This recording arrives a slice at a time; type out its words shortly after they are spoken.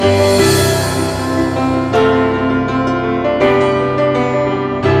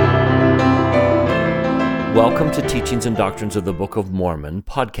Welcome to Teachings and Doctrines of the Book of Mormon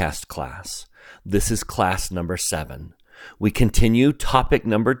podcast class. This is class number 7. We continue topic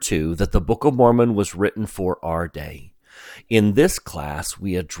number 2, that the Book of Mormon was written for our day. In this class,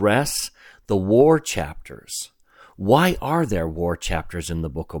 we address the war chapters. Why are there war chapters in the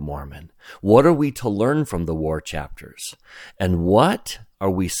Book of Mormon? What are we to learn from the war chapters? And what are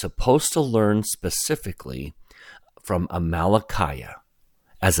we supposed to learn specifically from Amalickiah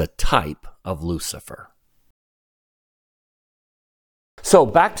as a type of Lucifer? So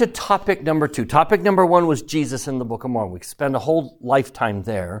back to topic number 2. Topic number 1 was Jesus in the Book of Mormon. We spend a whole lifetime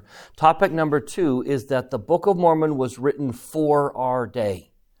there. Topic number 2 is that the Book of Mormon was written for our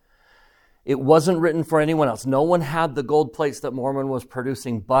day. It wasn't written for anyone else. No one had the gold plates that Mormon was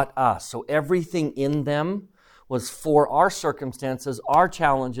producing but us. So everything in them was for our circumstances, our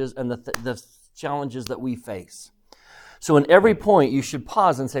challenges, and the challenges that we face. So in every point, you should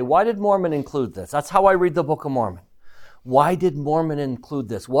pause and say, why did Mormon include this? That's how I read the Book of Mormon. Why did Mormon include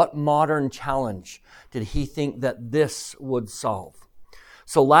this? What modern challenge did he think that this would solve?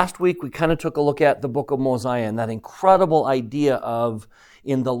 So last week, we kind of took a look at the Book of Mosiah and that incredible idea of,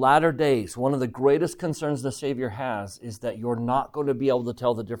 in the latter days, one of the greatest concerns the Savior has is that you're not going to be able to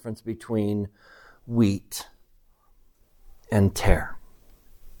tell the difference between wheat and tare.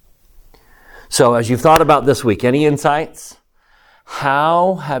 So as you've thought about this week, any insights?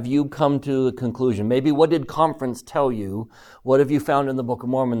 How have you come to the conclusion? Maybe what did conference tell you? What have you found in the Book of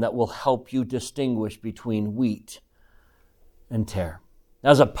Mormon that will help you distinguish between wheat and tare? That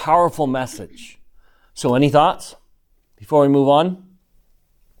was a powerful message. So any thoughts before we move on?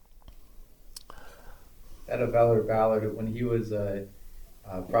 At a Ballard, when he was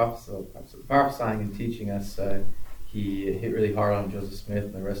prophesying and teaching us, he hit really hard on Joseph Smith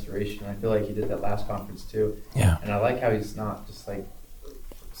and the restoration. I feel like he did that last conference too. Yeah. And I like how he's not just like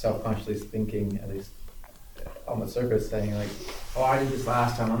self-consciously thinking, at least on the surface, saying like, oh, I did this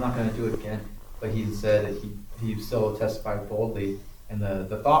last time, I'm not going to do it again. But he said that he still testified boldly. And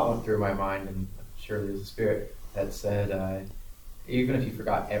the thought went through my mind, and surely there's a spirit that said, even if he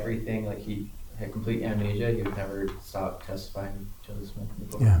forgot everything, like he had complete amnesia, he would never stop testifying Joseph Smith in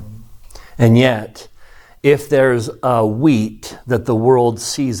the Book of Mormon. And yet, if there's a wheat that the world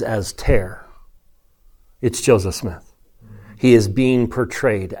sees as tare, it's Joseph Smith. He is being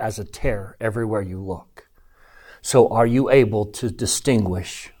portrayed as a tare everywhere you look. So are you able to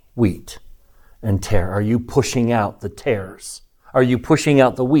distinguish wheat and tare? Are you pushing out the tares? Are you pushing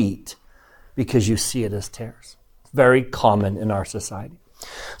out the wheat because you see it as tares? Very common in our society.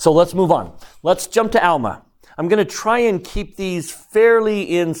 So let's move on. Let's jump to Alma. I'm going to try and keep these fairly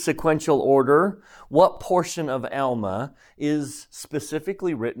in sequential order. What portion of Alma is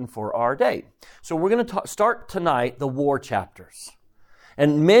specifically written for our day? So we're going to start tonight the war chapters.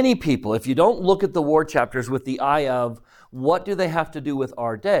 And many people, if you don't look at the war chapters with the eye of what do they have to do with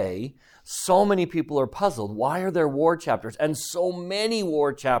our day, so many people are puzzled. Why are there war chapters? And so many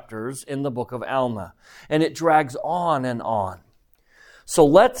war chapters in the book of Alma. And it drags on and on. So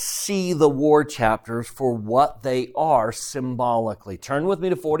let's see the war chapters for what they are symbolically. Turn with me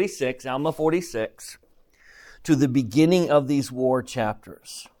to 46, Alma 46, to the beginning of these war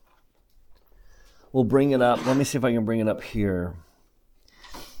chapters. We'll bring it up. Let me see if I can bring it up here.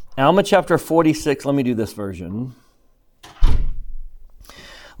 Alma chapter 46, let me do this version.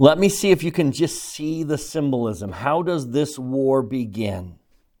 Let me see if you can just see the symbolism. How does this war begin?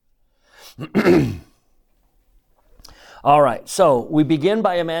 All right, so we begin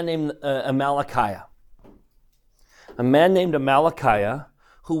by a man named Amalickiah. A man named Amalickiah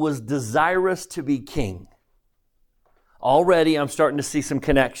who was desirous to be king. Already I'm starting to see some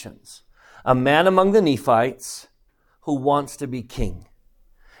connections. A man among the Nephites who wants to be king.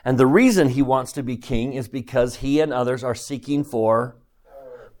 And the reason he wants to be king is because he and others are seeking for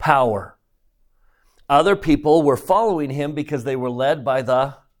power. Other people were following him because they were led by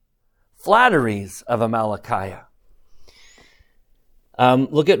the flatteries of Amalickiah.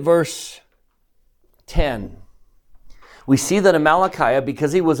 Look at verse 10. We see that Amalickiah,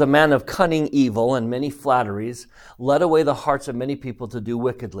 because he was a man of cunning evil and many flatteries, led away the hearts of many people to do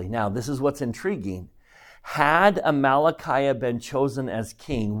wickedly. Now, this is what's intriguing. Had Amalickiah been chosen as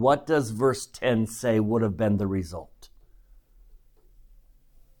king, what does verse 10 say would have been the result?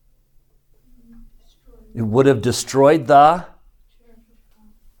 It would have destroyed the...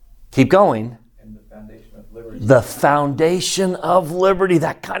 Keep going. The foundation of liberty.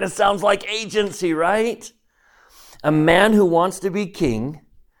 That kind of sounds like agency, right? A man who wants to be king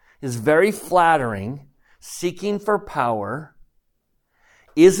is very flattering, seeking for power,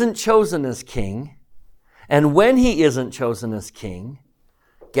 isn't chosen as king, and when he isn't chosen as king,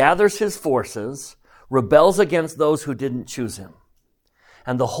 gathers his forces, rebels against those who didn't choose him.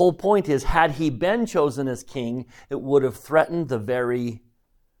 And the whole point is, had he been chosen as king, it would have threatened the very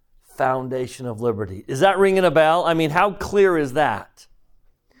foundation of liberty. Is that ringing a bell? I mean, how clear is that?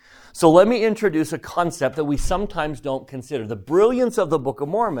 So let me introduce a concept that we sometimes don't consider. The brilliance of the Book of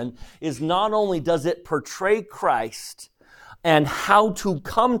Mormon is not only does it portray Christ and how to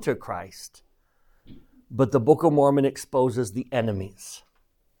come to Christ, but the Book of Mormon exposes the enemies.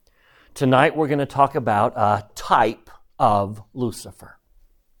 Tonight we're going to talk about a type of Lucifer.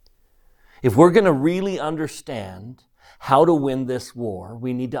 If we're going to really understand how to win this war,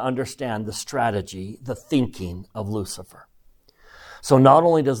 we need to understand the strategy, the thinking of Lucifer. So not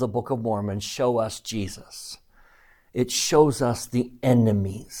only does the Book of Mormon show us Jesus, it shows us the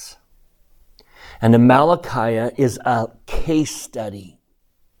enemies. And Amalickiah is a case study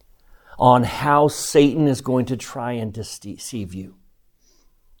on how Satan is going to try and deceive you.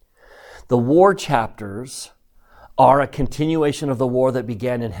 The war chapters are a continuation of the war that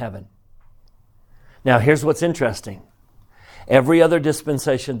began in heaven. Now, here's what's interesting. Every other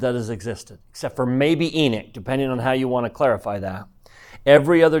dispensation that has existed, except for maybe Enoch, depending on how you want to clarify that,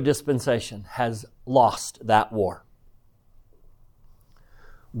 every other dispensation has lost that war.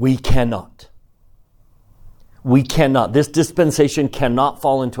 We cannot. We cannot. This dispensation cannot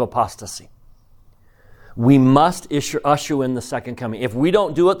fall into apostasy. We must usher in the second coming. If we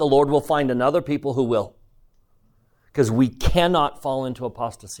don't do it, the Lord will find another people who will. Because we cannot fall into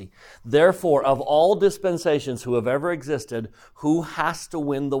apostasy. Therefore, of all dispensations who have ever existed, who has to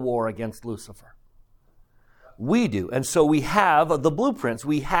win the war against Lucifer? We do. And so we have the blueprints.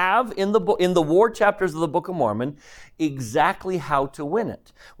 We have in the war chapters of the Book of Mormon exactly how to win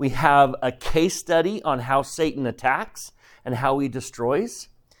it. We have a case study on how Satan attacks and how he destroys.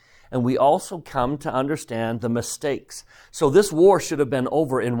 And we also come to understand the mistakes. So this war should have been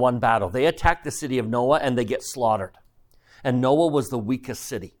over in one battle. They attack the city of Noah and they get slaughtered. And Noah was the weakest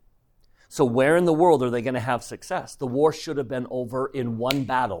city. So where in the world are they going to have success? The war should have been over in one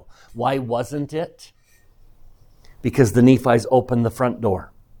battle. Why wasn't it? Because the Nephites opened the front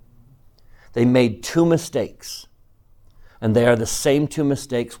door. They made two mistakes. And they are the same two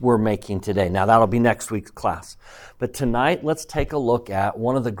mistakes we're making today. Now, that'll be next week's class. But tonight, let's take a look at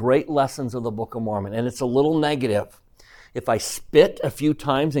one of the great lessons of the Book of Mormon. And it's a little negative. If I spit a few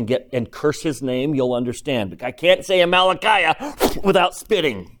times and curse his name, you'll understand. But I can't say Amalickiah without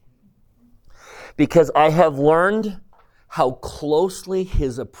spitting. Because I have learned how closely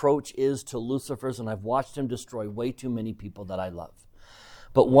his approach is to Lucifer's, and I've watched him destroy way too many people that I love.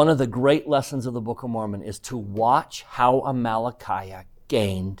 But one of the great lessons of the Book of Mormon is to watch how Amalickiah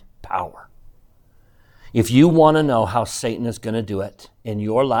gained power. If you want to know how Satan is going to do it in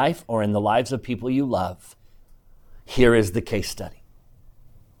your life or in the lives of people you love, here is the case study.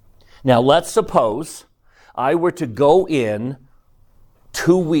 Now, let's suppose I were to go in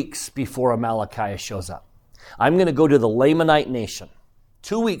 2 weeks before Amalickiah shows up. I'm going to go to the Lamanite nation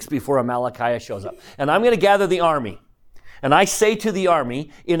 2 weeks before Amalickiah shows up. And I'm going to gather the army. And I say to the army,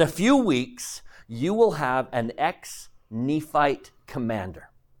 in a few weeks, you will have an ex-Nephite commander.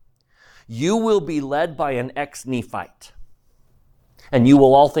 You will be led by an ex-Nephite. And you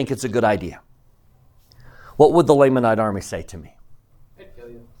will all think it's a good idea. What would the Lamanite army say to me? I'd kill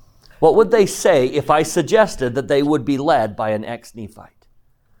you. What would they say if I suggested that they would be led by an ex-Nephite?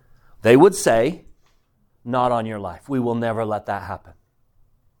 They would say, not on your life. We will never let that happen.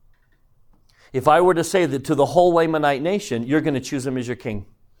 If I were to say that to the whole Lamanite nation, you're going to choose him as your king.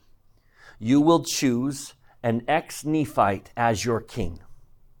 You will choose an ex-Nephite as your king.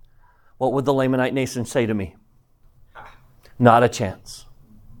 What would the Lamanite nation say to me? Not a chance.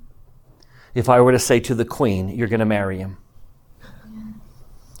 If I were to say to the queen, you're going to marry him.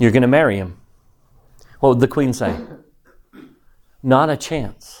 You're going to marry him. What would the queen say? Not a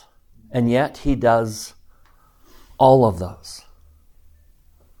chance. And yet he does all of those.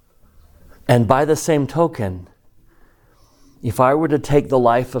 And by the same token, if I were to take the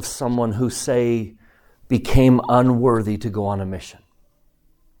life of someone who, say, became unworthy to go on a mission,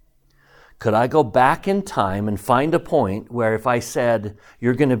 could I go back in time and find a point where if I said,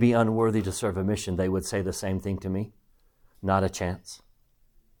 you're going to be unworthy to serve a mission, they would say the same thing to me? Not a chance.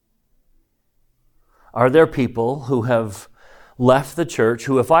 Are there people who have left the church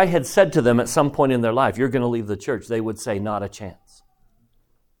who, if I had said to them at some point in their life, you're going to leave the church, they would say, not a chance?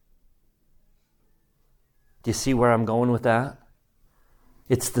 Do you see where I'm going with that?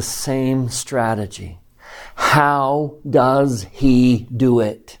 It's the same strategy. How does he do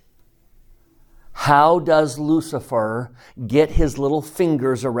it? How does Lucifer get his little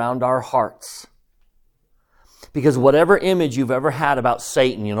fingers around our hearts? Because whatever image you've ever had about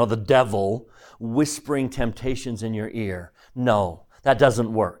Satan, the devil whispering temptations in your ear, no, that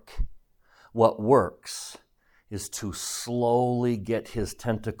doesn't work. What works is to slowly get his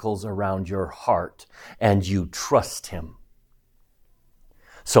tentacles around your heart and you trust him.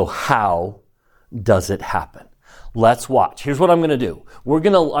 So how does it happen? Let's watch. Here's what I'm going to do. I'm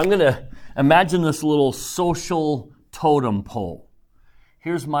going to imagine this little social totem pole.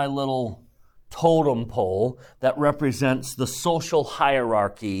 Here's my little totem pole that represents the social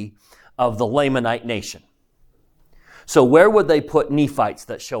hierarchy of the Lamanite nation. So where would they put Nephites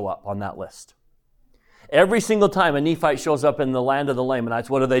that show up on that list? Every single time a Nephite shows up in the land of the Lamanites,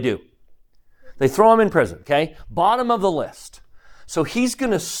 what do? They throw him in prison, okay? Bottom of the list. So he's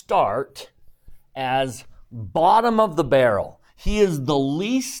going to start as bottom of the barrel. He is the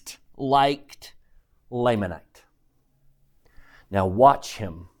least liked Lamanite. Now watch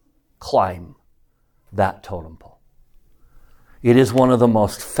him climb that totem pole. It is one of the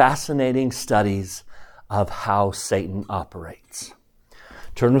most fascinating studies of how Satan operates.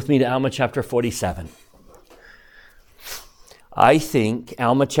 Turn with me to Alma chapter 47. I think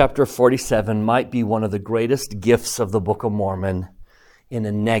Alma chapter 47 might be one of the greatest gifts of the Book of Mormon in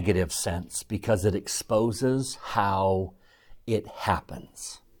a negative sense because it exposes how it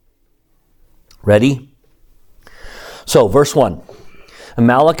happens. Ready? So, verse 1.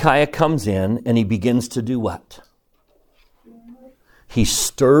 Amalickiah comes in and he begins to do what? He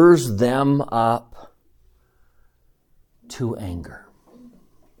stirs them up to anger.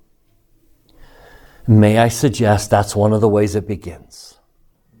 May I suggest that's one of the ways it begins.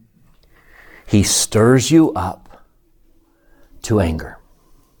 He stirs you up to anger.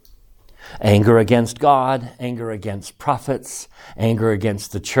 Anger against God, anger against prophets, anger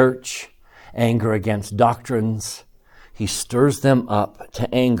against the church, anger against doctrines. He stirs them up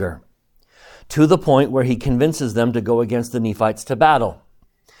to anger to the point where he convinces them to go against the Nephites to battle.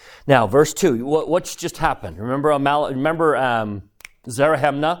 Now, verse 2, what's just happened? Remember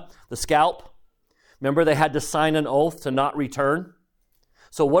Zarahemnah, the scalp? Remember they had to sign an oath to not return?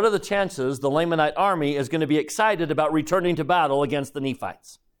 So what are the chances the Lamanite army is going to be excited about returning to battle against the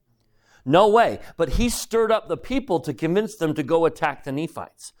Nephites? No way. But he stirred up the people to convince them to go attack the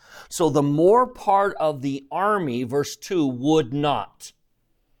Nephites. So the more part of the army, verse 2, would not.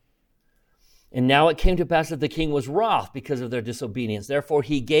 And now it came to pass that the king was wroth because of their disobedience. Therefore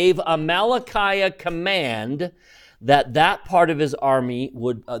he gave Amalickiah command that part of his army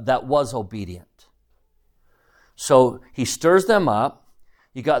that was obedient. So he stirs them up.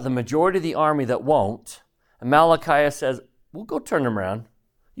 You got the majority of the army that won't. Amalickiah says, we'll go turn them around.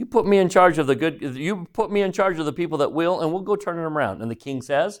 You put me in charge of the people that will, and we'll go turn them around. And the king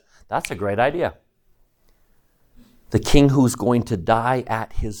says, that's a great idea. The king who's going to die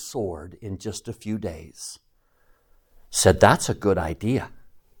at his sword in just a few days said, that's a good idea.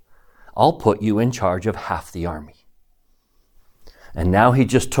 I'll put you in charge of half the army. And now he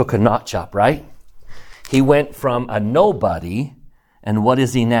just took a notch up, right? He went from a nobody, and what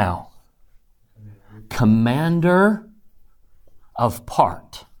is he now? Commander of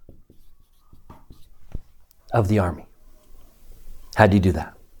part of the army. How do you do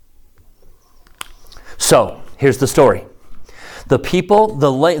that? So, here's the story. The people,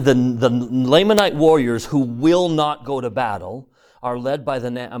 the Lamanite warriors who will not go to battle are led by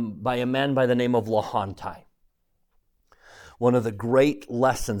a man by the name of Lahontai. One of the great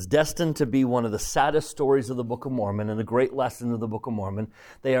lessons, destined to be one of the saddest stories of the Book of Mormon and a great lesson of the Book of Mormon.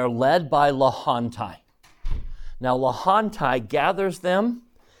 They are led by Lahontai. Now Lahontai gathers them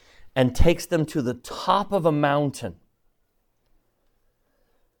and takes them to the top of a mountain,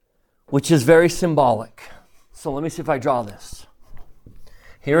 which is very symbolic. So let me see if I draw this.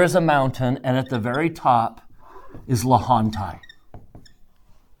 Here is a mountain, and at the very top is Lahontai.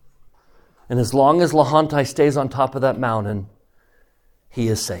 And as long as Lahontai stays on top of that mountain, he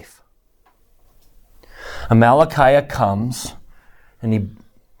is safe. Amalickiah comes, and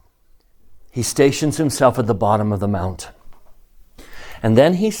he stations himself at the bottom of the mountain. And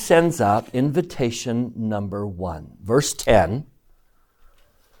then he sends up invitation number 1. Verse 10.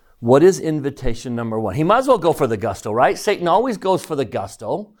 What is invitation number 1? He might as well go for the gusto, right? Satan always goes for the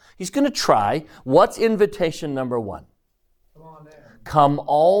gusto. He's going to try. What's invitation number 1? Come on down. Come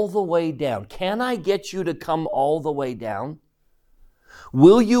all the way down. Can I get you to come all the way down?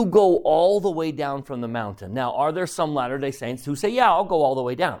 Will you go all the way down from the mountain? Now, are there some Latter-day Saints who say, yeah, I'll go all the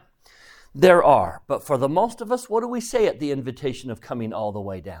way down? There are. But for the most of us, what do we say at the invitation of coming all the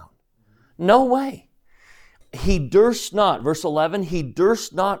way down? No way. He durst not, verse 11, he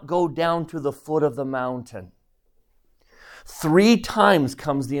durst not go down to the foot of the mountain. 3 times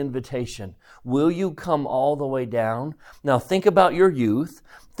comes the invitation. Will you come all the way down? Now think about your youth.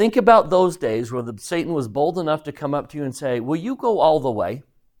 Think about those days where Satan was bold enough to come up to you and say, will you go all the way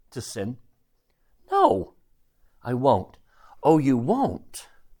to sin? No, I won't. Oh, you won't?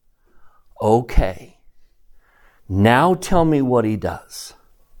 Okay. Now tell me what he does.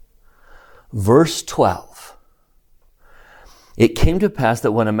 Verse 12. It came to pass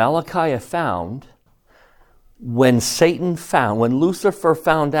that when Amalickiah when Lucifer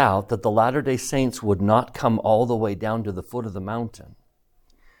found out that the Latter-day Saints would not come all the way down to the foot of the mountain,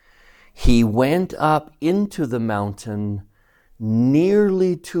 he went up into the mountain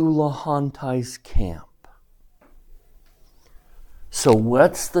nearly to Lahantai's camp. So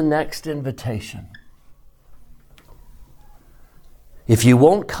what's the next invitation? If you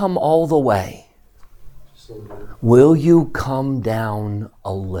won't come all the way, will you come down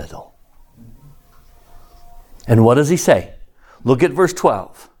a little? And what does he say? Look at verse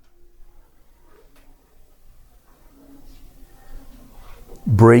 12.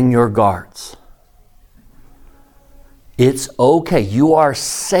 Bring your guards. It's okay. You are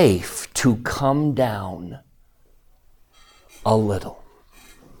safe to come down a little.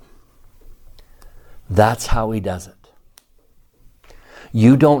 That's how he does it.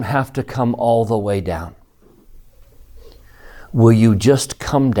 You don't have to come all the way down. Will you just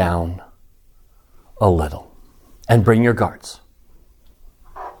come down a little and bring your guards?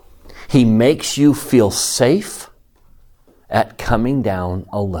 He makes you feel safe at coming down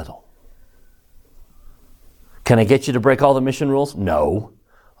a little. Can I get you to break all the mission rules? No.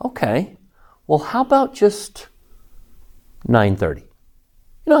 Okay. Well, how about just 9:30? You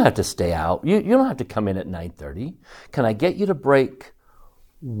don't have to stay out. You don't have to come in at 9:30. Can I get you to break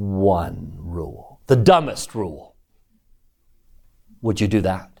one rule? The dumbest rule. Would you do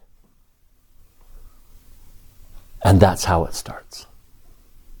that? And that's how it starts.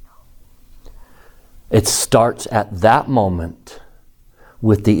 It starts at that moment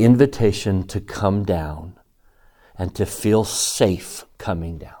with the invitation to come down and to feel safe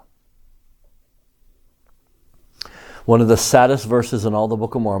coming down. One of the saddest verses in all the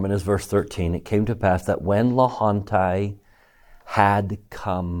Book of Mormon is verse 13. It came to pass that when Lahantai had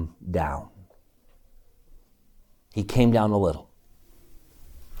come down, he came down a little.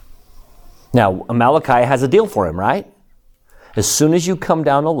 Now, Amalickiah has a deal for him, right? As soon as you come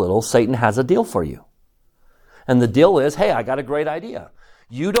down a little, Satan has a deal for you. And the deal is, hey, I got a great idea.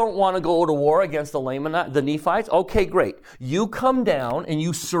 You don't want to go to war against the Nephites? Okay, great. You come down and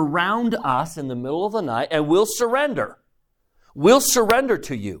you surround us in the middle of the night and we'll surrender. We'll surrender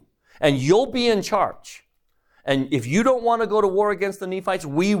to you and you'll be in charge. And if you don't want to go to war against the Nephites,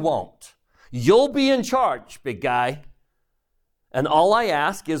 we won't. You'll be in charge, big guy. And all I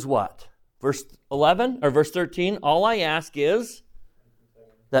ask is what? Verse 11 or verse 13, all I ask is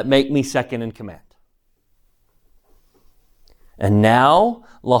that make me second in command. And now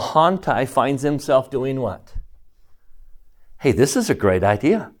Lahantai finds himself doing what? Hey, this is a great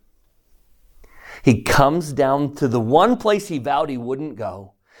idea. He comes down to the one place he vowed he wouldn't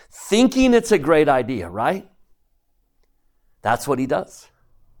go, thinking it's a great idea, right? That's what he does.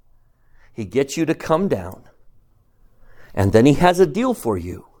 He gets you to come down, and then he has a deal for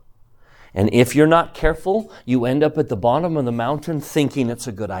you. And if you're not careful, you end up at the bottom of the mountain thinking it's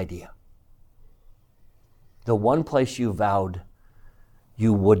a good idea. The one place you vowed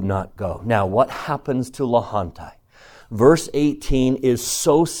you would not go. Now, what happens to Lahantai? Verse 18 is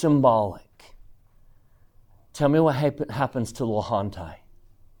so symbolic. Tell me what happens to Lahantai.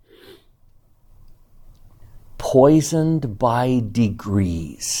 Poisoned by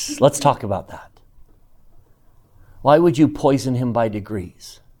degrees. Let's talk about that. Why would you poison him by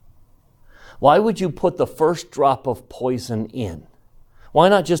degrees? Why would you put the first drop of poison in? Why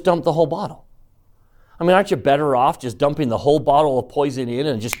not just dump the whole bottle? I mean, aren't you better off just dumping the whole bottle of poison in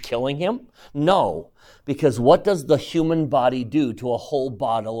and just killing him? No, because what does the human body do to a whole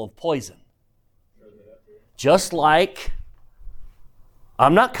bottle of poison? Just like,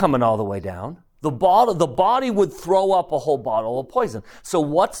 I'm not coming all the way down. The body would throw up a whole bottle of poison. So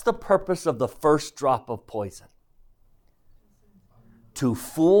what's the purpose of the first drop of poison? To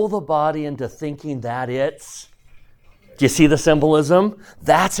fool the body into thinking that it's... Do you see the symbolism?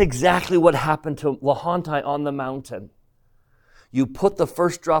 That's exactly what happened to Lahantai on the mountain. You put the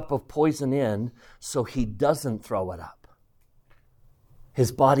first drop of poison in so he doesn't throw it up.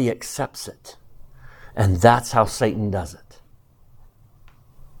 His body accepts it. And that's how Satan does it.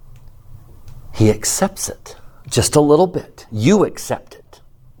 He accepts it. Just a little bit. You accept it.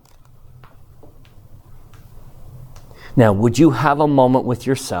 Now, would you have a moment with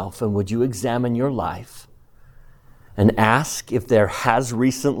yourself and would you examine your life and ask if there has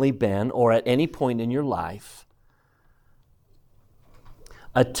recently been, or at any point in your life,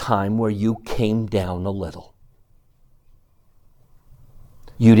 a time where you came down a little.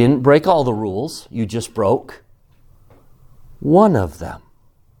 You didn't break all the rules, you just broke one of them.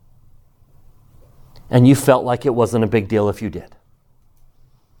 And you felt like it wasn't a big deal if you did.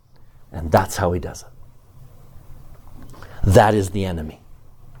 And that's how he does it. That is the enemy.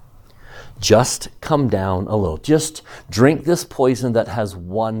 Just come down a little. Just drink this poison that has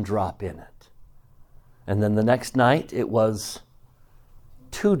one drop in it. And then the next night it was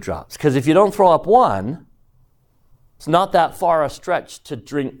 2 drops. Because if you don't throw up 1, it's not that far a stretch to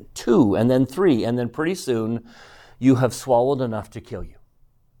drink 2 and then 3, and then pretty soon you have swallowed enough to kill you.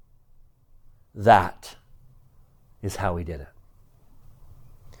 That is how he did it.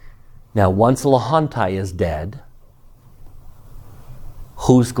 Now, once Lahontai is dead,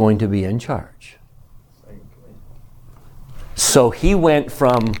 who's going to be in charge? So he went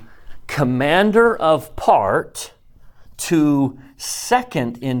from commander of part to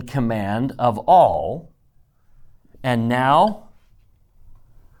second in command of all, and now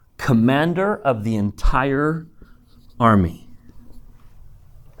commander of the entire army.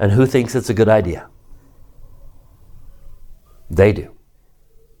 And who thinks it's a good idea? They do.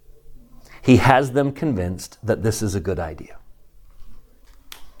 He has them convinced that this is a good idea.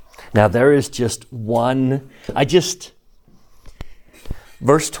 Now there is just one,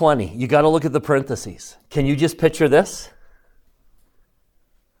 verse 20, you got to look at the parentheses. Can you just picture this?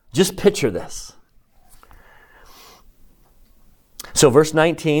 Just picture this. So verse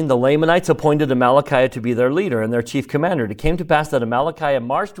 19, the Lamanites appointed Amalickiah to be their leader and their chief commander. It came to pass that Amalickiah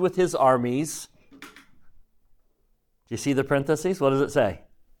marched with his armies. Do you see the parentheses? What does it say?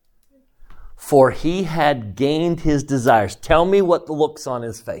 For he had gained his desires. Tell me what the look's on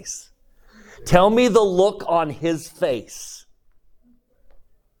his face. Tell me the look on his face.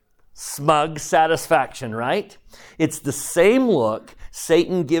 Smug satisfaction, right? It's the same look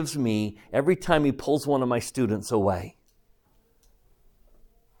Satan gives me every time he pulls one of my students away.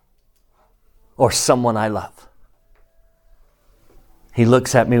 Or someone I love. He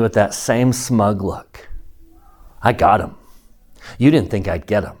looks at me with that same smug look. I got him. You didn't think I'd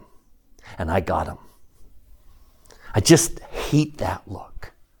get him. And I got him. I just hate that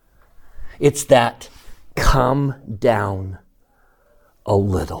look. It's that come down a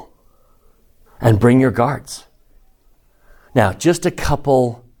little and bring your guards. Now, just a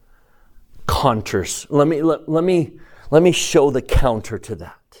couple counters. Let me show the counter to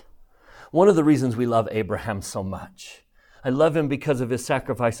that. One of the reasons we love Abraham so much, I love him because of his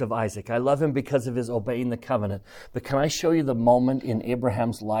sacrifice of Isaac. I love him because of his obeying the covenant. But can I show you the moment in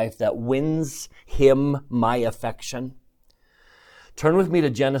Abraham's life that wins him my affection? Turn with me to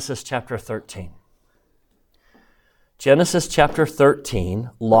Genesis chapter 13. Genesis chapter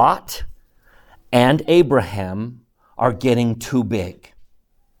 13, Lot and Abraham are getting too big.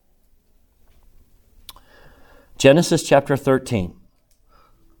 Genesis chapter 13.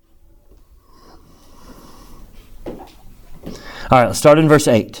 All right, let's start in verse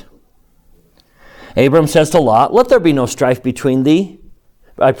 8. Abram says to Lot, let there be no strife between thee,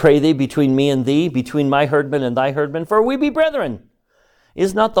 I pray thee, between me and thee, between my herdmen and thy herdmen, for we be brethren.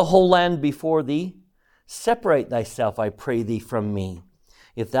 Is not the whole land before thee? Separate thyself, I pray thee, from me.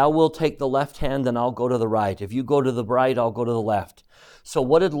 If thou wilt take the left hand, then I'll go to the right. If you go to the right, I'll go to the left. So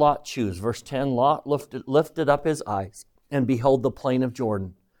what did Lot choose? Verse 10, Lot lifted up his eyes and beheld the plain of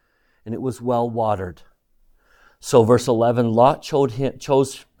Jordan, and it was well watered. So verse 11, Lot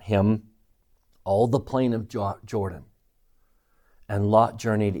chose him all the plain of Jordan, and Lot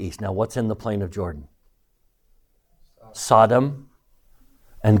journeyed east. Now what's in the plain of Jordan? Sodom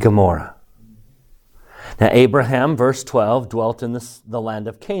and Gomorrah. Now Abraham, verse 12, dwelt in the land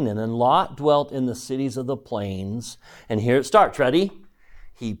of Canaan, and Lot dwelt in the cities of the plains. And here it starts. Ready?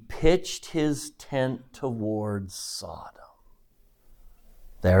 He pitched his tent towards Sodom.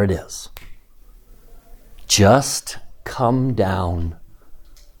 There it is. Just come down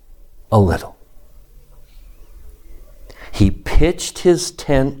a little. He pitched his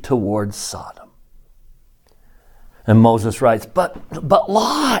tent towards Sodom. And Moses writes, but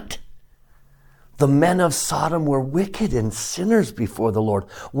Lot, the men of Sodom were wicked and sinners before the Lord.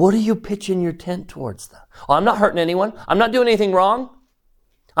 What are you pitching your tent towards them? Oh, I'm not hurting anyone. I'm not doing anything wrong.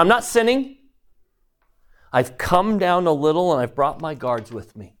 I'm not sinning. I've come down a little and I've brought my guards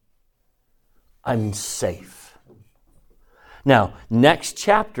with me. I'm safe. Now, next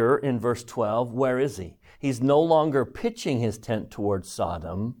chapter in verse 12, where is he? He's no longer pitching his tent towards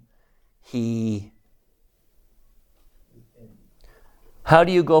Sodom. How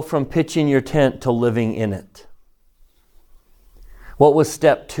do you go from pitching your tent to living in it? What was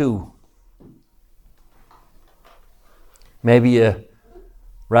step 2? Maybe you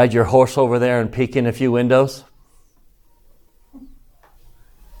ride your horse over there and peek in a few windows.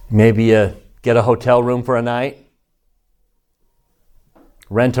 Maybe you get a hotel room for a night.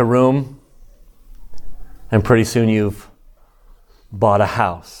 Rent a room. And pretty soon you've bought a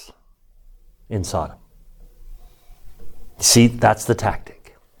house in Sodom. See, that's the tactic.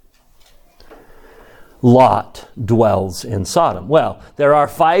 Lot dwells in Sodom. Well, there are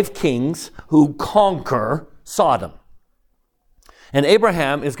 5 kings who conquer Sodom. And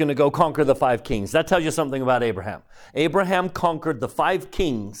Abraham is going to go conquer the 5 kings. That tells you something about Abraham. Abraham conquered the 5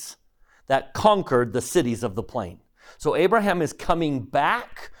 kings that conquered the cities of the plain. So Abraham is coming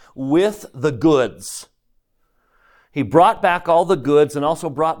back with the goods. He brought back all the goods and also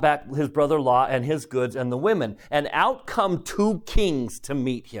brought back his brother Lot and his goods and the women. And out come 2 kings to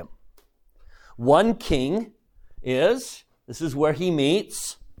meet him. One king this is where he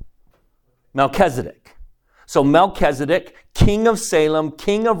meets Melchizedek. So Melchizedek, king of Salem,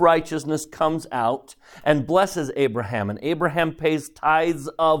 king of righteousness, comes out and blesses Abraham. And Abraham pays tithes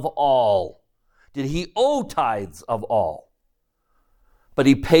of all. Did he owe tithes of all? But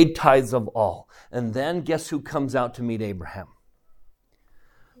he paid tithes of all. And then guess who comes out to meet Abraham?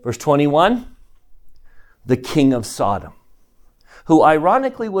 Verse 21, the king of Sodom, who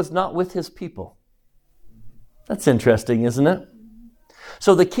ironically was not with his people. That's interesting, isn't it?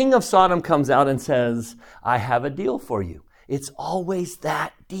 So the king of Sodom comes out and says, I have a deal for you. It's always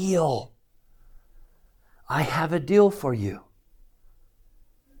that deal. I have a deal for you.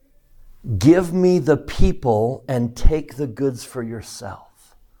 Give me the people and take the goods for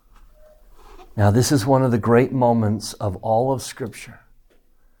yourself. Now, this is one of the great moments of all of Scripture.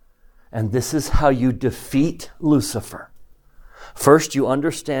 And this is how you defeat Lucifer. First, you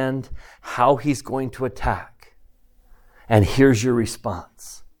understand how he's going to attack. And here's your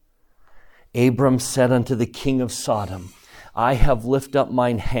response. Abram said unto the king of Sodom, I have lifted up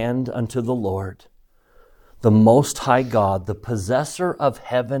mine hand unto the Lord, the Most High God, the possessor of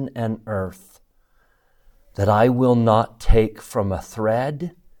heaven and earth, that I will not take from a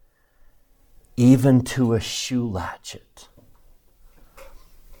thread even to a shoe latchet.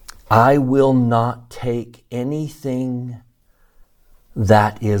 I will not take anything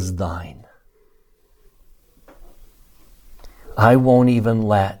that is thine. I won't even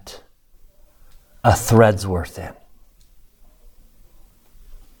let a thread's worth in.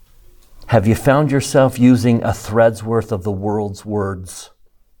 Have you found yourself using a thread's worth of the world's words?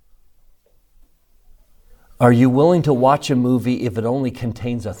 Are you willing to watch a movie if it only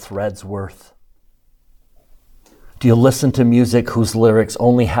contains a thread's worth? Do you listen to music whose lyrics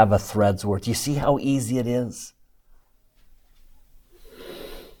only have a thread's worth? Do you see how easy it is?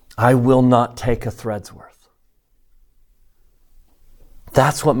 I will not take a thread's worth.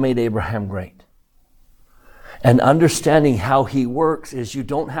 That's what made Abraham great. And understanding how he works is you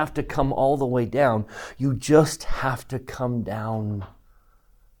don't have to come all the way down. You just have to come down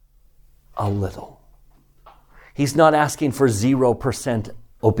a little. He's not asking for 0%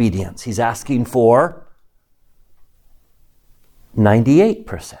 obedience. He's asking for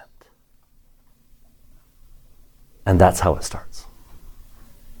 98%. And that's how it starts.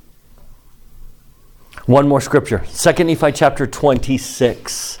 One more scripture. 2 Nephi chapter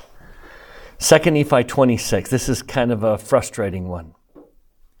 26. 2 Nephi 26. This is kind of a frustrating one.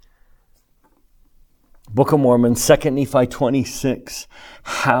 Book of Mormon, 2 Nephi 26.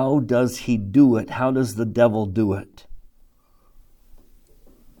 How does he do it? How does the devil do it?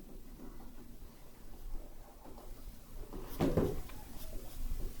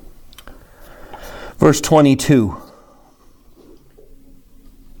 Verse 22.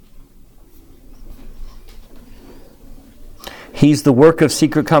 He's the work of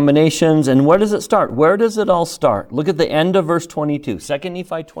secret combinations. And where does it start? Where does it all start? Look at the end of verse 22. 2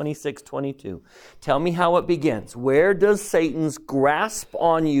 Nephi 26, 22. Tell me how it begins. Where does Satan's grasp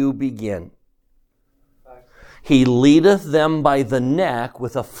on you begin? He leadeth them by the neck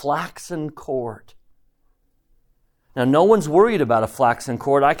with a flaxen cord. Now, no one's worried about a flaxen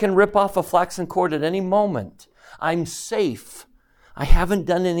cord. I can rip off a flaxen cord at any moment. I'm safe. I haven't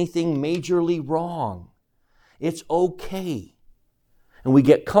done anything majorly wrong. It's okay. And we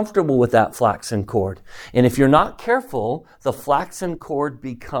get comfortable with that flaxen cord. And if you're not careful, the flaxen cord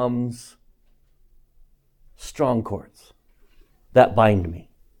becomes strong cords that bind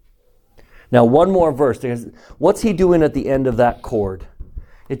me. Now, one more verse. What's he doing at the end of that cord?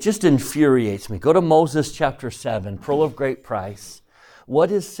 It just infuriates me. Go to Moses chapter 7, Pearl of Great Price.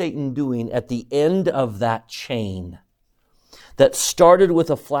 What is Satan doing at the end of that chain that started with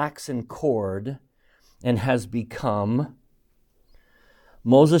a flaxen cord and has become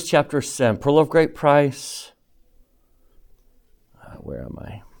Moses chapter 7, Pearl of Great Price. Where am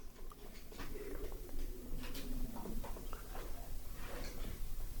I?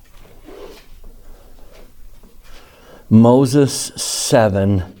 Moses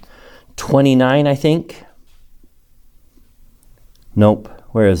 7:29, I think. Nope.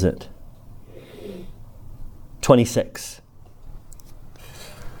 Where is it? 26.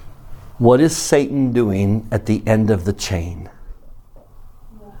 What is Satan doing at the end of the chain?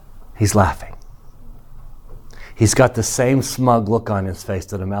 He's laughing. He's got the same smug look on his face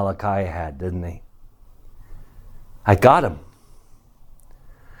that Amalickiah had, didn't he? I got him.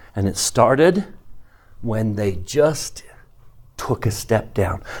 And it started when they just took a step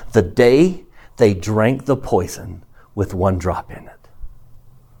down. The day they drank the poison with one drop in it.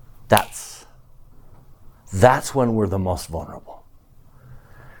 That's when we're the most vulnerable.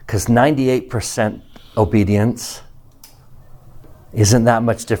 Because 98% obedience isn't that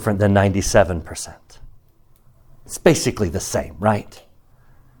much different than 97%. It's basically the same, right?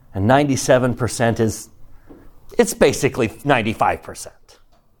 And 97% it's basically 95%.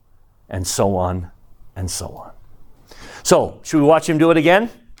 And so on and so on. So, should we watch him do it again?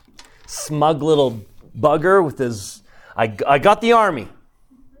 Smug little bugger with his, I got the army.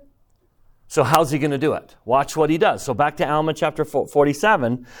 So how's he going to do it? Watch what he does. So back to Alma chapter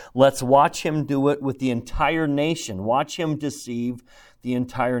 47. Let's watch him do it with the entire nation. Watch him deceive the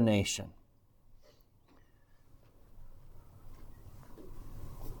entire nation.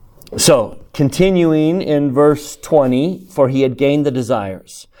 So, continuing in verse 20, for he had gained the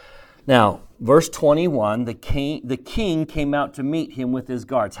desires. Now, verse 21, the king came out to meet him with his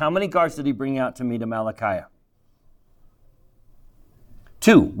guards. How many guards did he bring out to meet Amalickiah?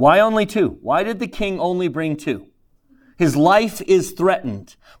 2. Why only 2? Why did the king only bring 2? His life is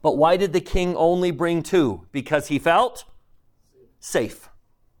threatened. But why did the king only bring 2? Because he felt safe.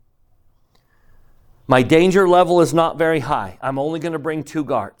 My danger level is not very high. I'm only going to bring 2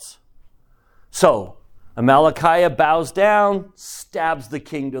 guards. So, Amalickiah bows down, stabs the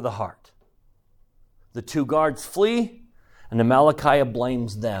king to the heart. The 2 guards flee, and Amalickiah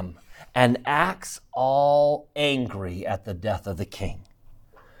blames them and acts all angry at the death of the king.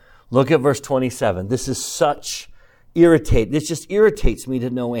 Look at verse 27. This is this just irritates me to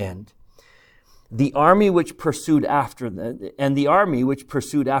no end. The army which pursued after them,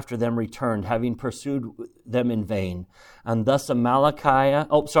 returned, having pursued them in vain. And thus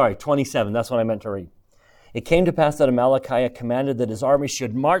Amalickiah, 27, that's what I meant to read. It came to pass that Amalickiah commanded that his army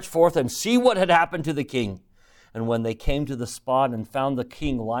should march forth and see what had happened to the king. And when they came to the spot and found the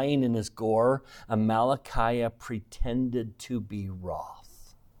king lying in his gore, Amalickiah pretended to be wroth.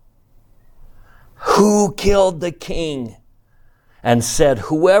 Who killed the king? And said,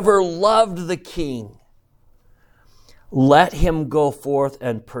 whoever loved the king, let him go forth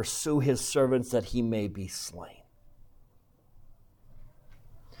and pursue his servants that he may be slain.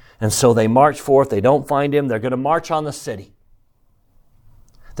 And so they march forth. They don't find him. They're going to march on the city.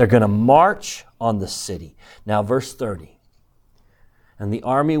 They're going to march on the city. Now, verse 30. And the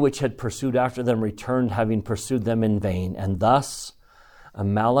army which had pursued after them returned, having pursued them in vain. And thus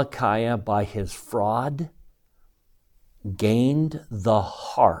Amalickiah, by his fraud, gained the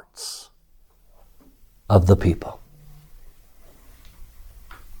hearts of the people.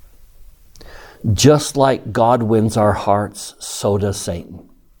 Just like God wins our hearts, so does Satan.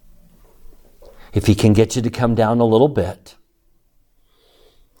 If he can get you to come down a little bit,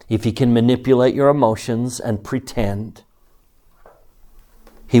 if he can manipulate your emotions and pretend,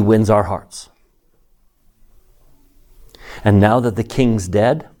 he wins our hearts. And now that the king's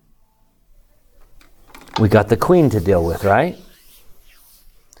dead, we got the queen to deal with, right?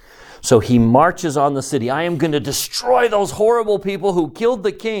 So he marches on the city. I am going to destroy those horrible people who killed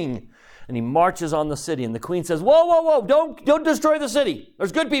the king. And he marches on the city. And the queen says, whoa, whoa, whoa, don't destroy the city.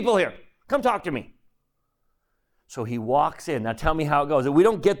 There's good people here. Come talk to me. So he walks in. Now tell me how it goes. We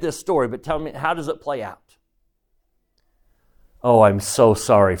don't get this story, but tell me, how does it play out? Oh, I'm so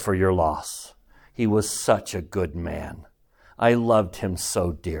sorry for your loss. He was such a good man. I loved him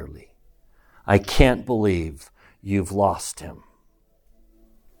so dearly. I can't believe you've lost him.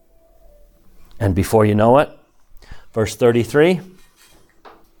 And before you know it, verse 33.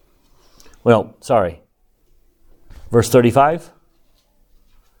 Verse 35.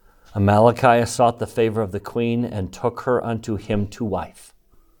 Amalickiah sought the favor of the queen and took her unto him to wife.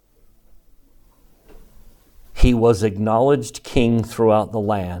 He was acknowledged king throughout the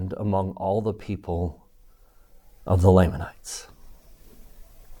land among all the people of the Lamanites.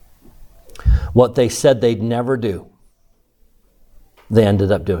 What they said they'd never do, they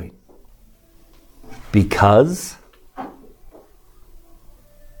ended up doing. Because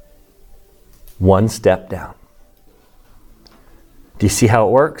One step down. Do you see how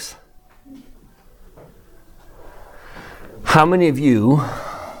it works? How many of you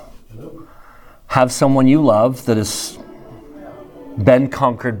have someone you love that has been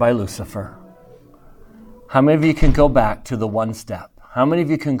conquered by Lucifer? How many of you can go back to the one step? How many of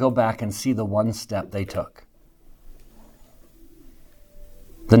you can go back and see the one step they took?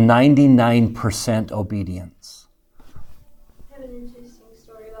 The 99% obedience. I have an interesting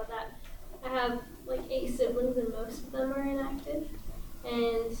story about that. I have like 8 siblings and most of them are inactive.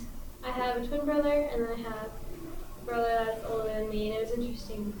 And I have a twin brother and then I have a brother that's older than me. And it was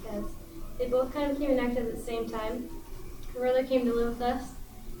interesting because they both kind of became inactive at the same time. My brother came to live with us.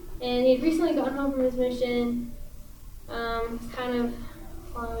 And he'd recently gotten home from his mission, kind of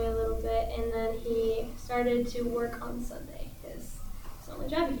fallen away a little bit. And then he started to work on Sunday because it's the only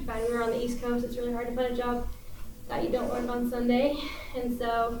job you could find. We were on the East Coast. It's really hard to find a job that you don't work on Sunday. And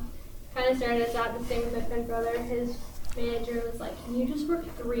so kind of started us out the same with my twin brother. His manager was like, can you just work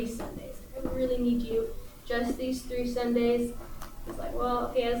 3 Sundays? I really need you just these 3 Sundays. He's like, well,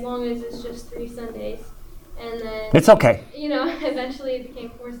 okay, as long as it's just 3 Sundays. And then It's okay. Eventually it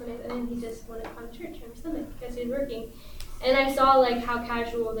became 4 Sundays, and then he just wanted to come to church every Sunday because he was working. And I saw like how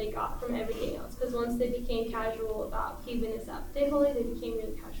casual they got from everything else, because once they became casual about keeping the Sabbath day holy, they became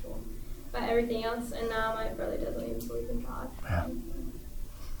really casual about everything else. And now my brother doesn't even believe in God. Yeah.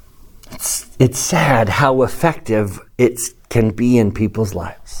 It's sad how effective it can be in people's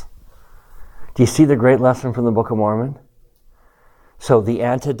lives. Do you see the great lesson from the Book of Mormon? So the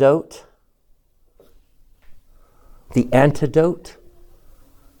antidote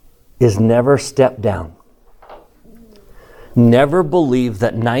is never step down. Never believe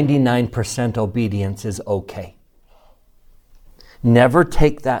that 99% obedience is okay. Never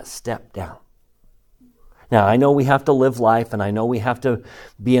take that step down. Now, I know we have to live life, and I know we have to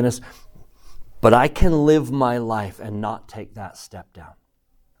be in us, but I can live my life and not take that step down.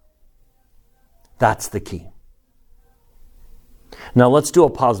 That's the key. Now, let's do a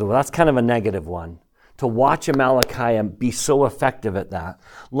positive one. That's kind of a negative one. To watch Amalickiah be so effective at that.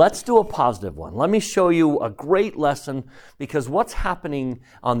 Let's do a positive one. Let me show you a great lesson, because what's happening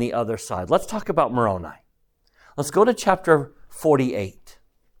on the other side? Let's talk about Moroni. Let's go to chapter 48.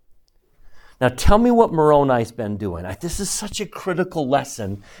 Now tell me what Moroni's been doing. This is such a critical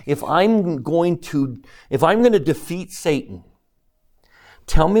lesson. If I'm going to defeat Satan,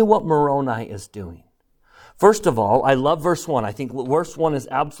 tell me what Moroni is doing. First of all, I love verse 1. I think verse 1 is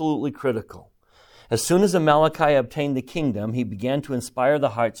absolutely critical. As soon as Amalickiah obtained the kingdom, he began to inspire the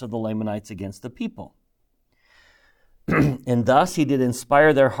hearts of the Lamanites against the people. And thus he did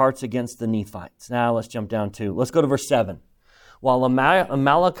inspire their hearts against the Nephites. Now let's jump down let's go to verse 7. While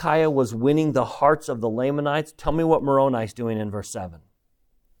Amalickiah was winning the hearts of the Lamanites, tell me what Moroni's doing in verse 7.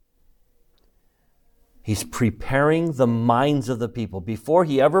 He's preparing the minds of the people. Before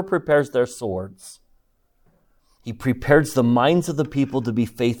he ever prepares their swords, he prepares the minds of the people to be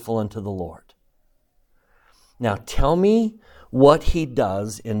faithful unto the Lord. Now tell me what he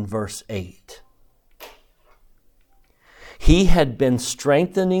does in verse 8. He had been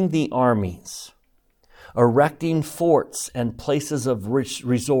strengthening the armies, erecting forts and places of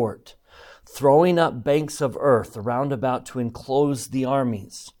resort, throwing up banks of earth around about to enclose the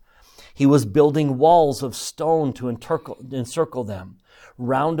armies. He was building walls of stone to encircle them,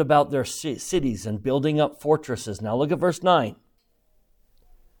 round about their cities, and building up fortresses. Now look at verse 9.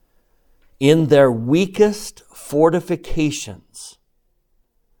 In their weakest fortifications,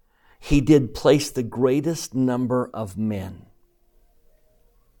 he did place the greatest number of men.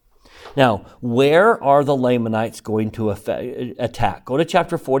 Now, where are the Lamanites going to attack? Go to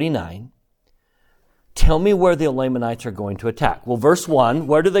chapter 49. Tell me where the Lamanites are going to attack. Well, verse 1,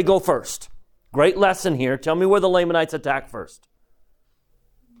 where do they go first? Great lesson here. Tell me where the Lamanites attack first.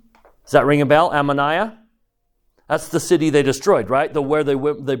 Does that ring a bell? Ammoniah? That's the city they destroyed, right? Where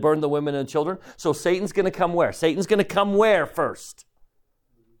they burned the women and children. So Satan's going to come where? Satan's going to come where first?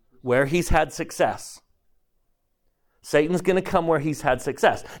 Where he's had success. Satan's going to come where he's had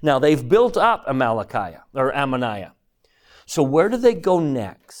success. Now, they've built up Amalickiah, or Ammoniah. So where do they go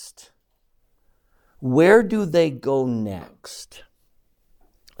next? Where do they go next?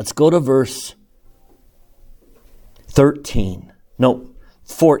 Let's go to verse 14.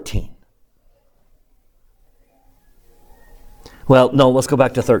 Well, no, let's go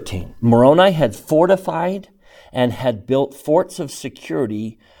back to 13. Moroni had fortified and had built forts of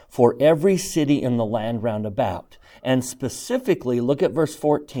security for every city in the land round about. And specifically, look at verse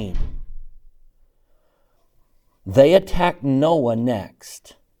 14. They attacked Noah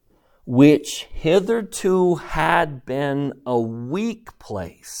next, which hitherto had been a weak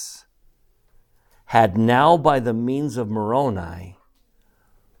place. had now by the means of Moroni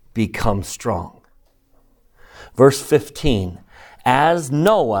become strong. Verse 15, as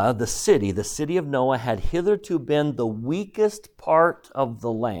Noah, the city of Noah, had hitherto been the weakest part of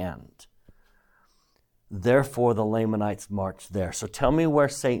the land, therefore the Lamanites marched there. So tell me where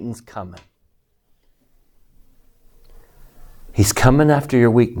Satan's coming. He's coming after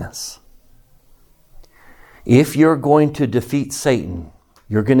your weakness. If you're going to defeat Satan,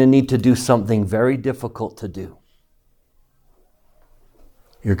 you're going to need to do something very difficult to do.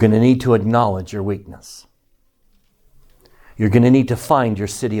 You're going to need to acknowledge your weakness. You're going to need to find your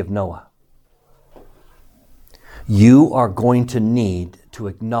city of Noah. You are going to need to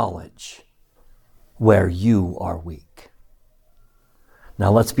acknowledge where you are weak.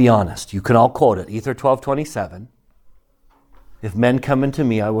 Now let's be honest. You can all quote it. Ether 12:27. If men come unto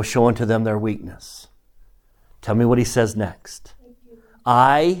me, I will show unto them their weakness. Tell me what he says next.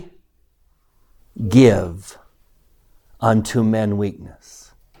 I give unto men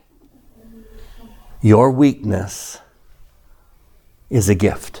weakness. Your weakness is a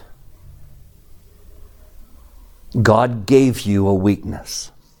gift. God gave you a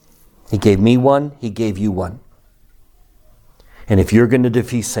weakness. He gave me one. He gave you one. And if you're going to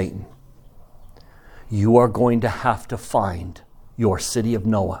defeat Satan, you are going to have to find your city of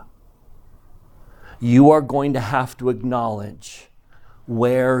Noah. You are going to have to acknowledge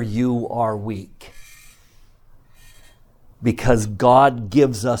where you are weak. Because God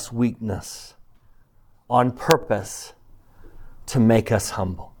gives us weakness on purpose to make us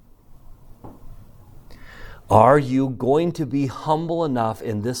humble. Are you going to be humble enough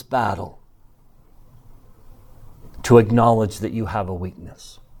in this battle to acknowledge that you have a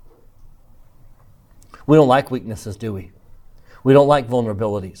weakness? We don't like weaknesses, do we? We don't like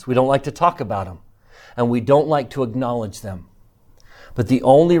vulnerabilities. We don't like to talk about them. And we don't like to acknowledge them. But the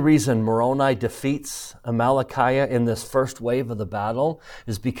only reason Moroni defeats Amalickiah in this first wave of the battle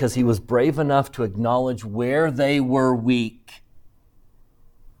is because he was brave enough to acknowledge where they were weak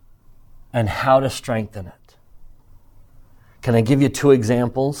and how to strengthen it. Can I give you two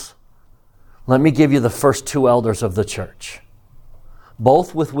examples? Let me give you the first two elders of the church,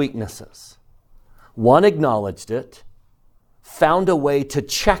 both with weaknesses. One acknowledged it, found a way to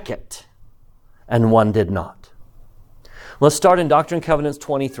check it, and one did not. Let's start in Doctrine and Covenants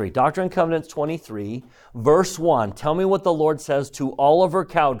 23. Doctrine and Covenants 23, verse 1. Tell me what the Lord says to Oliver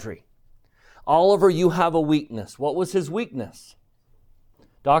Cowdery. Oliver, you have a weakness. What was his weakness?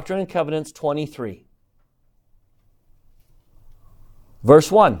 Doctrine and Covenants 23.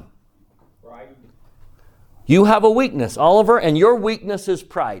 Verse 1. Pride. You have a weakness, Oliver, and your weakness is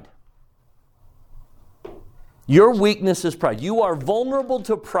pride. Your weakness is pride. You are vulnerable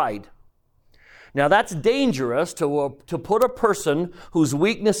to pride. Now that's dangerous to put a person whose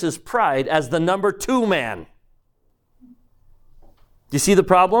weakness is pride as the number 2 man. Do you see the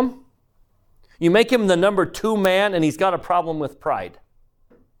problem? You make him the number 2 man and he's got a problem with pride.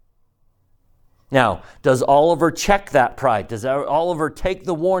 Now, does Oliver check that pride? Does Oliver take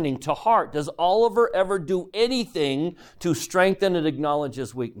the warning to heart? Does Oliver ever do anything to strengthen and acknowledge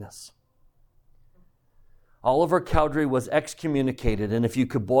his weakness? Oliver Cowdery was excommunicated, and if you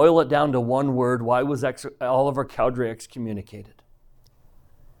could boil it down to one word, why was Oliver Cowdery excommunicated?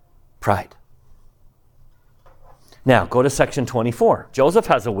 Pride. Now, go to section 24. Joseph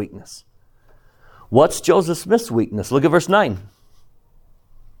has a weakness. What's Joseph Smith's weakness? Look at verse 9.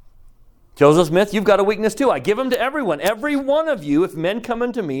 Joseph Smith, you've got a weakness too. I give them to everyone. Every one of you, if men come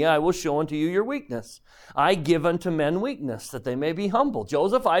unto me, I will show unto you your weakness. I give unto men weakness, that they may be humble.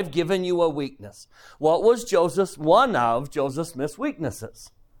 Joseph, I've given you a weakness. What was one of Joseph Smith's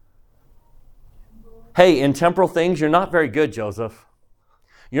weaknesses? Hey, in temporal things, you're not very good, Joseph.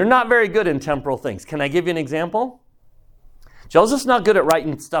 You're not very good in temporal things. Can I give you an example? Joseph's not good at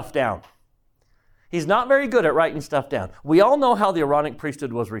writing stuff down. He's not very good at writing stuff down. We all know how the Aaronic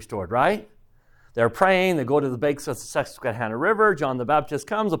priesthood was restored, right? They're praying. They go to the banks of the Susquehanna River. John the Baptist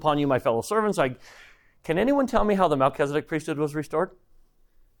comes. Upon you, my fellow servants. Can anyone tell me how the Melchizedek priesthood was restored?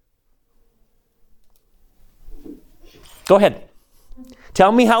 Go ahead.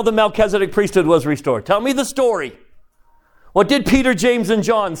 Tell me how the Melchizedek priesthood was restored. Tell me the story. What did Peter, James, and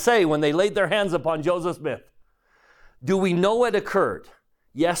John say when they laid their hands upon Joseph Smith? Do we know it occurred?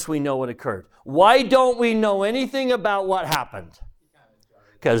 Yes, we know what occurred. Why don't we know anything about what happened?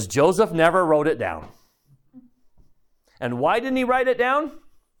 Because Joseph never wrote it down. And why didn't he write it down?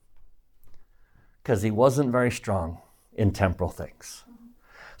 Because he wasn't very strong in temporal things.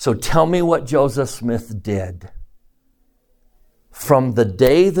 So tell me what Joseph Smith did from the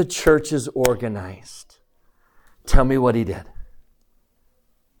day the church is organized. Tell me what he did.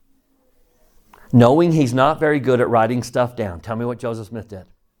 Knowing he's not very good at writing stuff down. Tell me what Joseph Smith did.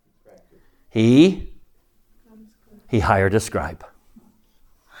 He hired a scribe.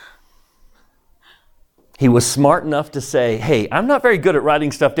 He was smart enough to say, hey, I'm not very good at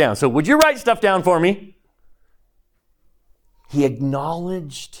writing stuff down, so would you write stuff down for me? He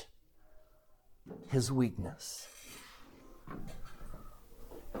acknowledged his weakness.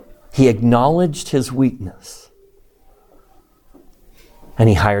 He acknowledged his weakness. And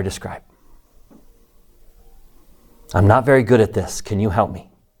he hired a scribe. I'm not very good at this. Can you help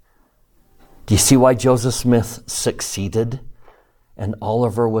me? Do you see why Joseph Smith succeeded and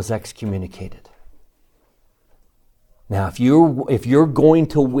Oliver was excommunicated? Now, if you're going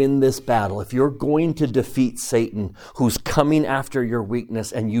to win this battle, if you're going to defeat Satan, who's coming after your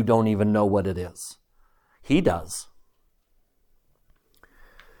weakness and you don't even know what it is, he does.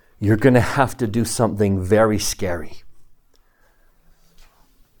 You're going to have to do something very scary.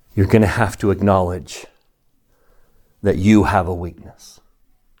 You're going to have to acknowledge that you have a weakness.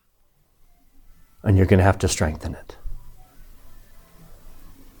 And you're going to have to strengthen it.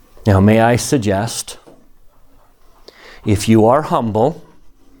 Now, may I suggest, if you are humble,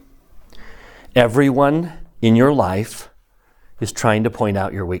 everyone in your life is trying to point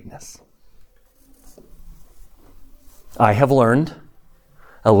out your weakness. I have learned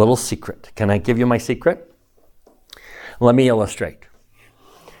a little secret. Can I give you my secret? Let me illustrate.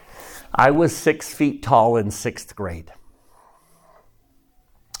 I was 6 feet tall in 6th grade.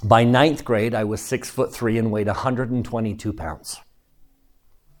 By 9th grade, I was 6'3" and weighed 122 pounds.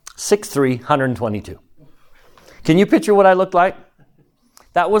 6'3", 122. Can you picture what I looked like?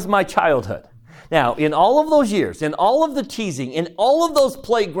 That was my childhood. Now, in all of those years, in all of the teasing, in all of those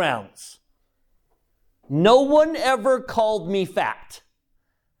playgrounds, no one ever called me fat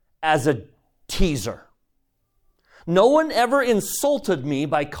as a teaser. No one ever insulted me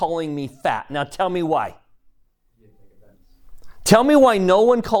by calling me fat. Now tell me why. Tell me why no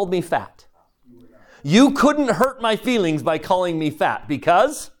one called me fat. You couldn't hurt my feelings by calling me fat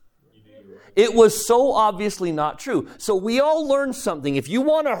because it was so obviously not true. So we all learned something. If you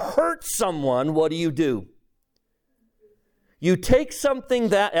want to hurt someone, what do? You take something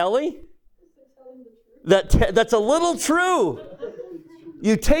that, Ellie, that's a little true.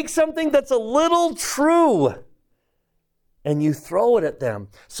 You take something that's a little true and you throw it at them.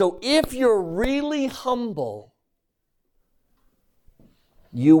 So if you're really humble,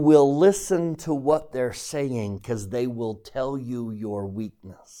 you will listen to what they're saying because they will tell you your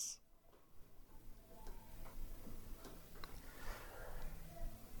weakness.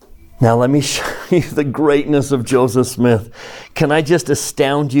 Now let me show you the greatness of Joseph Smith. Can I just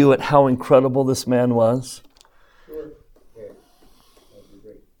astound you at how incredible this man was? Sure. Yeah. That'd be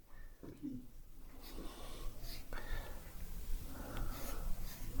great.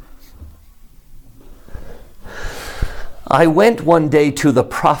 I went one day to the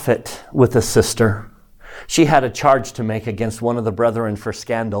prophet with a sister. She had a charge to make against one of the brethren for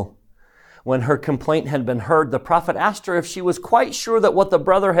scandal. When her complaint had been heard, the prophet asked her if she was quite sure that what the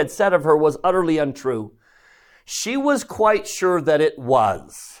brother had said of her was utterly untrue. She was quite sure that it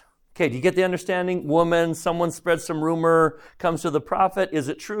was. Okay, do you get the understanding? Woman, someone spreads some rumor, comes to the prophet. Is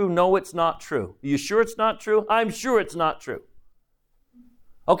it true? No, it's not true. Are you sure it's not true? I'm sure it's not true.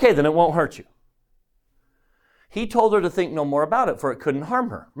 Okay, then it won't hurt you. He told her to think no more about it, for it couldn't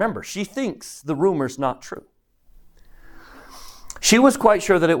harm her. Remember, she thinks the rumor's not true. She was quite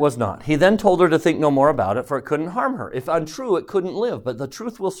sure that it was not. He then told her to think no more about it, for it couldn't harm her. If untrue, it couldn't live, but the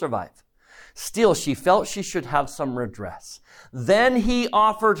truth will survive. Still, she felt she should have some redress. Then he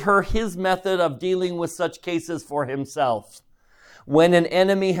offered her his method of dealing with such cases for himself. When an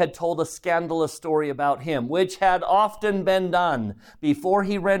enemy had told a scandalous story about him, which had often been done, before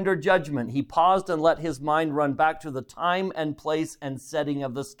he rendered judgment, he paused and let his mind run back to the time and place and setting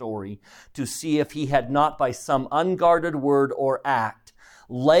of the story to see if he had not, by some unguarded word or act,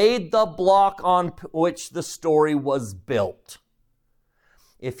 laid the block on which the story was built.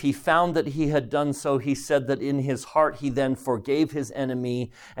 If he found that he had done so, he said that in his heart he then forgave his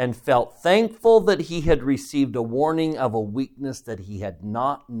enemy and felt thankful that he had received a warning of a weakness that he had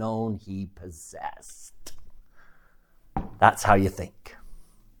not known he possessed. That's how you think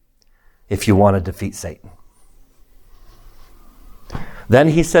if you want to defeat Satan. Then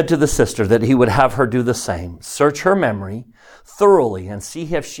he said to the sister that he would have her do the same. Search her memory thoroughly and see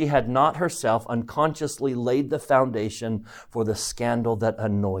if she had not herself unconsciously laid the foundation for the scandal that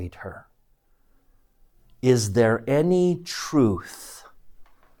annoyed her. Is there any truth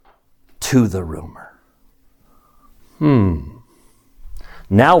to the rumor?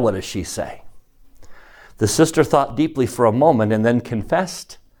 Now what does she say? The sister thought deeply for a moment and then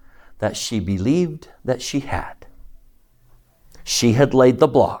confessed that she believed that she had. She had laid the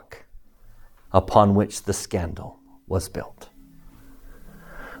block upon which the scandal was built.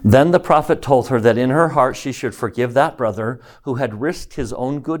 Then the prophet told her that in her heart she should forgive that brother who had risked his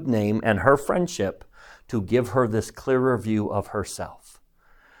own good name and her friendship to give her this clearer view of herself.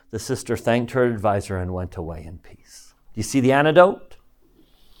 The sister thanked her advisor and went away in peace. Do you see the antidote?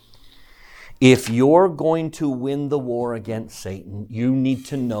 If you're going to win the war against Satan, you need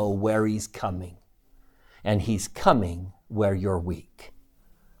to know where he's coming. And he's coming where you're weak.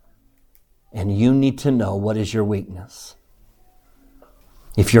 And you need to know what is your weakness.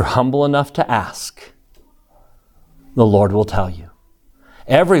 If you're humble enough to ask, the Lord will tell you.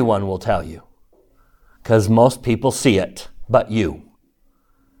 Everyone will tell you. Because most people see it, but you.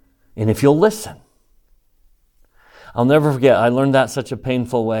 And if you'll listen. I'll never forget, I learned that such a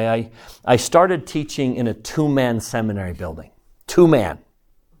painful way. I started teaching in a 2-man seminary building. 2-man.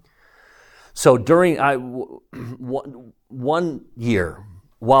 So during one year,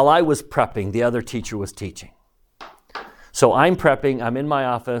 while I was prepping, the other teacher was teaching. So I'm prepping, I'm in my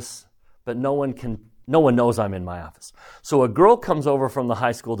office, but no one knows I'm in my office. So a girl comes over from the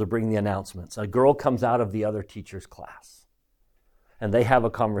high school to bring the announcements. A girl comes out of the other teacher's class. And they have a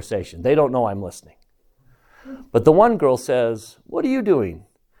conversation. They don't know I'm listening. But the one girl says, "What are you doing?"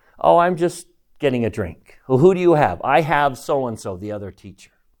 "Oh, I'm just getting a drink." "Well, who do you have?" "I have so-and-so," the other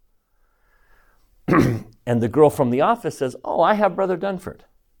teacher. And the girl from the office says, "Oh, I have Brother Dunford."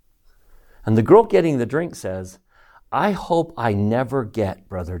 And the girl getting the drink says, "I hope I never get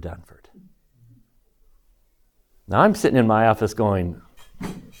Brother Dunford." Now I'm sitting in my office going...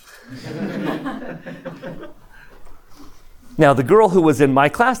 Now the girl who was in my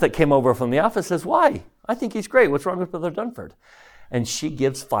class that came over from the office says, "Why? I think he's great. What's wrong with Brother Dunford?" And she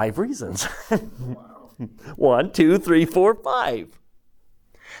gives 5 reasons. 1, 2, 3, 4, 5.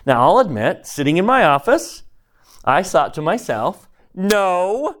 Now I'll admit, sitting in my office, I thought to myself,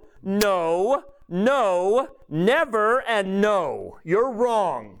 no, no, no, never, and no. You're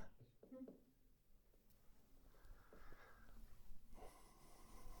wrong.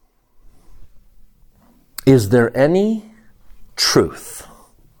 Is there any truth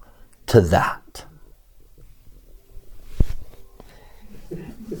to that?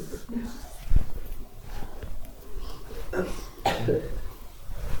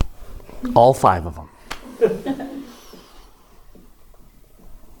 All 5 of them.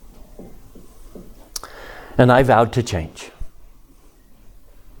 And I vowed to change.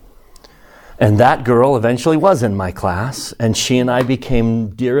 And that girl eventually was in my class, and she and I became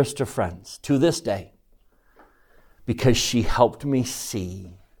dearest of friends to this day, because she helped me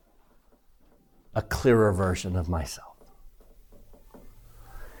see a clearer version of myself.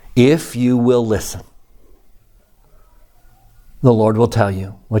 If you will listen, the Lord will tell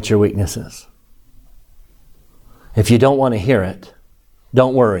you what your weakness is. If you don't want to hear it,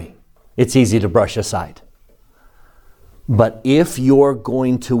 don't worry. It's easy to brush aside. But if you're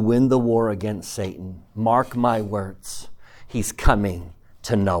going to win the war against Satan, mark my words, he's coming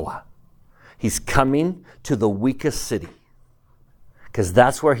to Noah. He's coming to the weakest city, because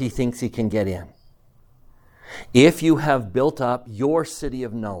that's where he thinks he can get in. If you have built up your city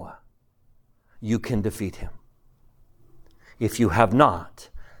of Noah, you can defeat him. If you have not,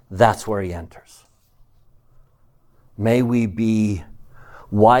 that's where he enters. May we be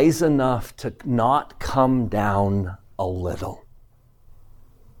wise enough to not come down a little.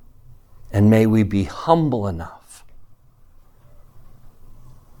 And may we be humble enough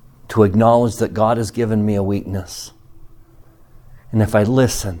to acknowledge that God has given me a weakness. And if I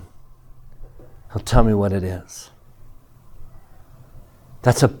listen, he'll tell me what it is.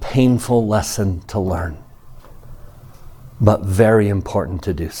 That's a painful lesson to learn, but very important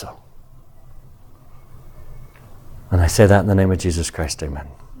to do so. And I say that in the name of Jesus Christ, amen.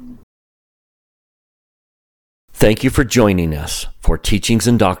 Thank you for joining us for Teachings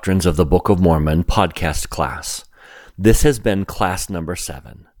and Doctrines of the Book of Mormon podcast class. This has been class number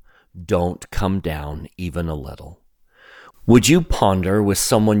 7. Don't come down even a little. Would you ponder with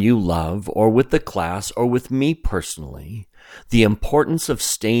someone you love, or with the class, or with me personally, the importance of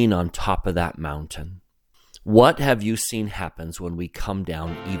staying on top of that mountain? What have you seen happens when we come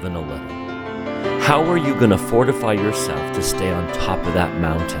down even a little? How are you going to fortify yourself to stay on top of that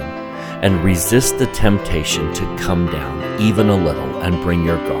mountain and resist the temptation to come down even a little and bring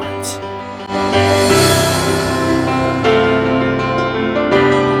your guards?